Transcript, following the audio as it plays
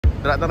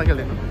Drata na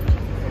galing.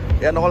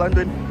 Yan ako lang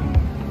doon.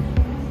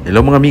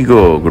 Hello mga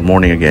amigo, good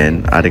morning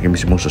again. Ari kami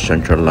sa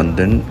Central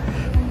London.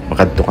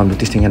 Makadto kami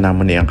tistingan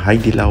naman niyang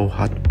Haidilaw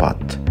Hot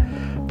Pot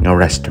nga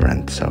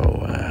restaurant. So,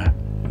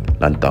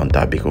 lantaon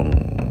tabi kung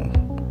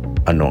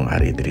ano ang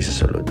ari diri sa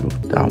sulod.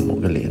 Tamo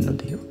galing no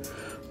diyo.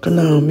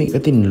 Kanami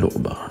katinlo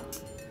ba?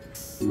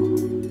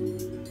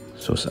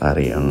 So, sa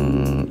ari ang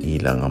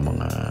ilang ang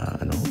mga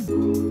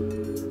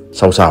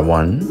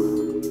sausawan.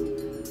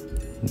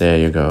 There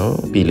you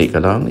go. Pili ka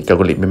lang.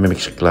 Ikagulit may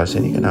mix class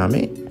ni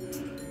kanami.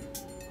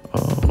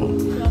 Oh,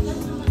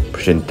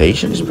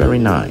 presentation is very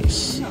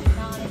nice.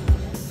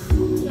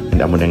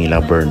 Handa mo ng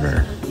ilang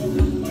burner.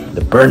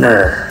 The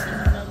burner.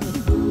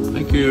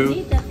 Thank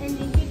you.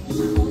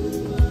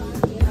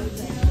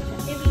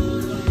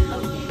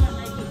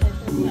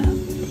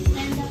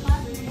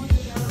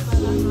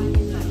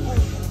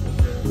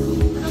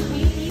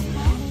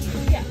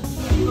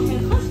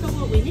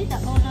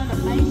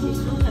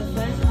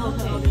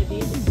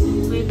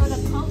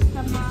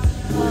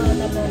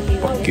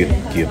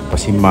 Cute pa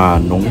si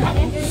Manong ba?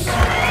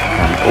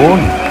 Kanon.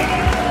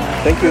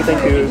 Thank you,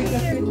 thank you.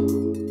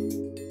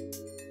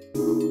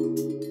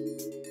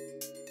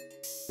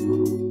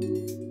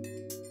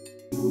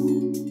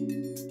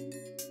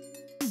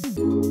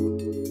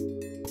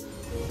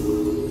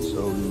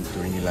 So,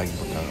 turing lagi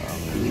po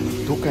ang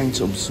two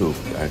kinds of soup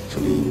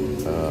actually.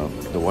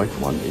 The white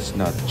one is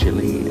not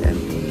chili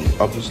and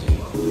obviously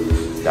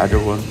the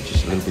other one, which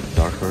is a little bit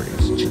darker,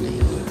 is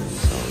chili.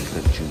 So, you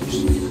can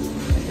choose.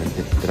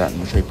 Tira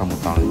mo siya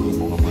ipamutang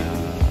yung mga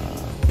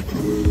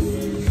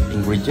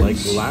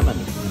ingredients. Like lemon.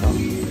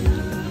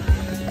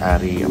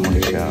 Ari, amon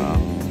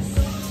siyang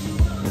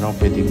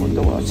pwede mo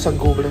daw sa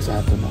Google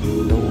sa ato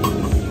daw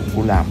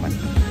gulaman.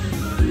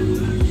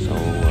 So,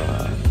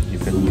 you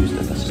can use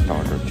that as a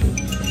starter too.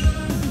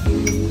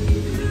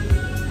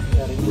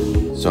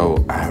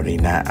 So,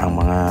 ari na ang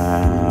mga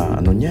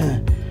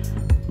niya.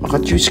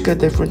 Maka-choose ka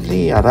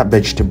differently. Ara,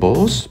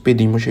 vegetables.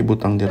 Pwede mo siya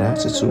ibutang dira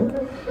sa soup.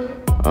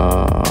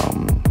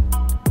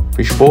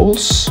 Fish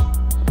balls,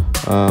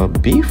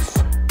 beef,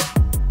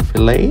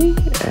 fillet,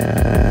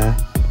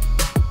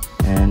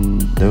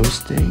 and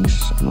those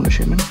things. Ano na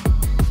siya man?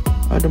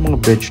 Ada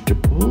mga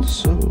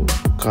vegetables, so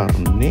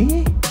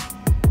karne.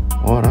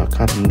 Ora,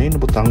 karne,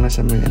 nabutang na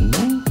sa mga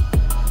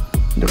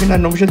Hindi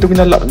kinano mo siya, ito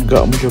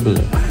kinalaga mo siya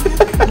bala.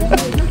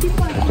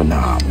 Ito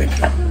namin.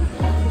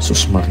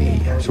 Sus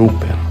Maria,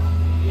 super.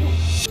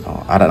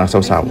 Ara ng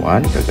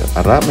sausawan,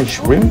 ara may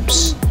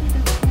shrimps.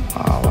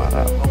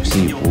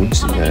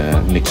 Seafoods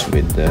mixed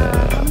with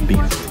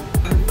beef.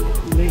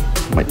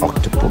 May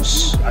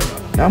octopus.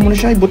 Namo na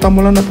siya, ibutang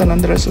mo lang na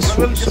tanan sa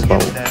soup sa bowl.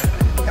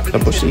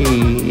 Tapos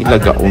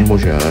ilagaon mo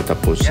siya.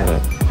 Tapos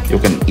you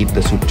can eat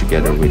the soup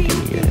together with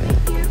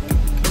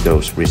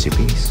those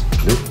recipes.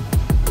 Good.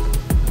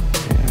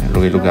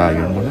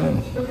 Lugay-lugayon mo lang.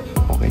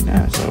 Okay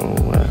na. So,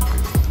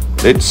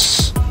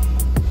 let's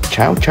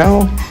chow.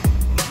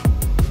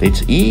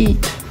 Let's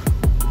eat.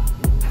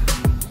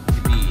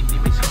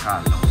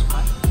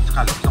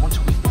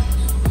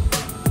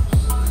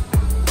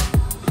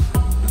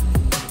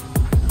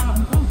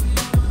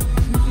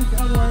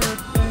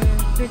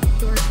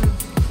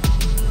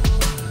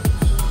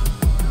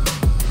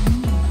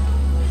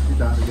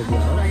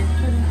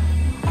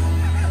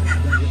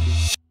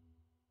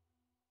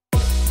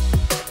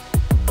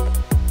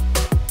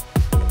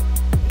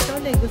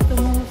 Gusto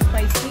mo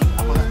spicy?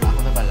 Ako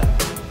na bala.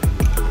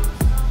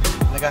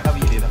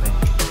 Nagkakabili na kayo.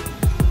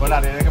 Wala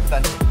rin,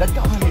 nagkapitan. Dad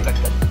ka ako may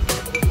dagdag.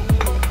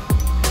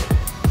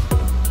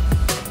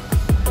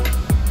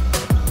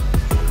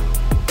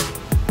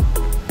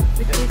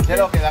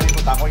 Pero okay lang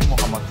ipunta ko yung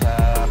mukha mag sa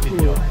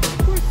video.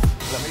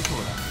 Wala may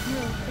isura.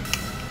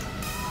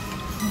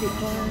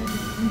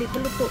 Hindi pa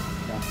luto.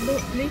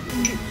 Late,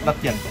 hindi. Not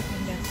yan.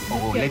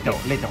 Oo, later.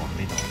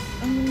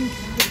 Ang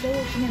daw,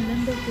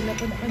 pinandan sila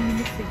pa na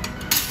kami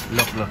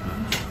Look.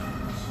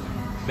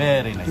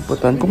 Very nice.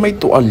 Ipatan ko may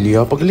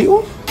tuwalya pagliw.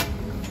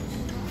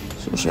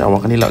 So, siyawa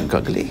kanila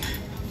gagli.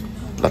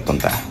 Laton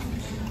ta.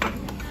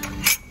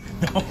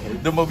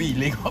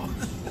 Dumabili ko.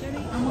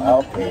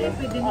 Okay.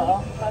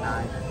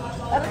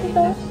 Para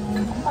dito.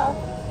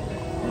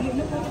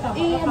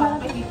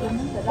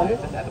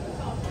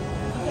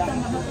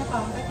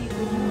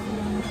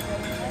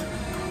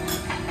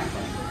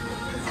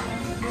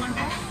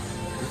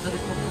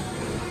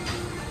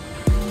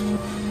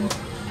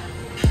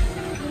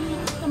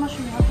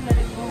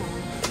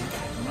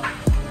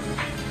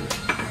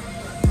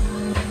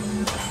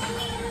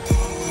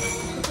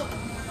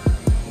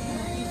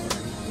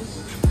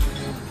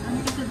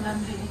 Ano dito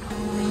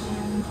mo?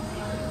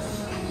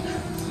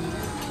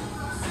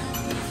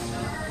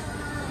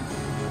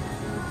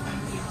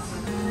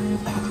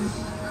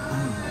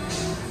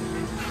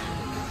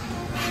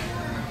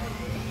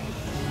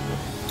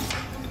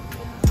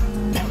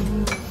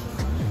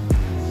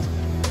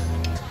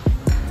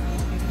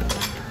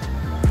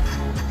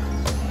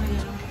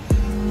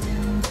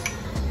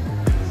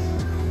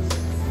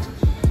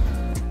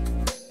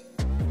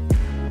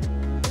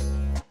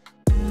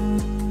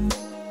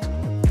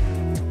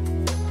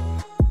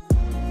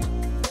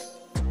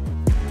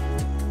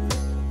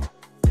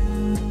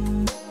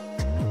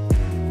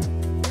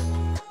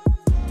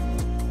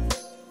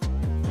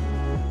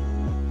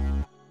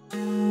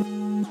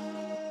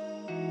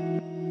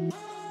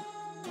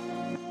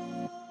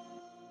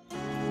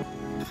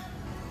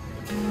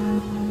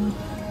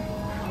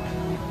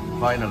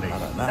 Finally.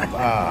 Na,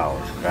 wow,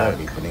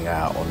 grabe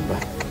paningaon ba?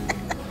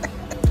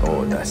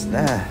 Odas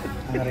na.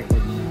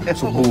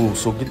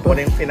 Subusog ito. Kung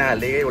yung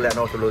finale, wala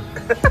na ako sulod.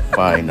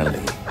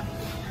 Finally.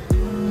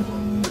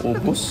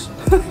 Ubus.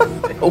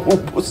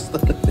 Ubus.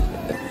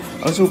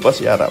 Ang supa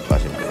si Ara pa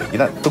siyempre.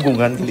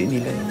 Tugungan kili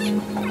nila.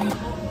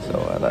 So,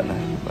 wala na.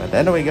 But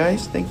anyway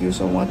guys, thank you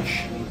so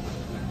much.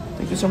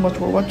 Thank you so much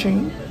for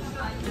watching.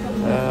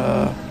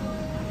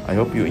 I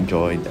hope you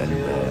enjoyed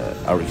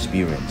our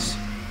experience.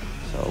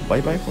 So,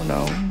 bye-bye for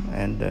now.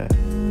 And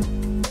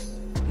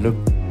look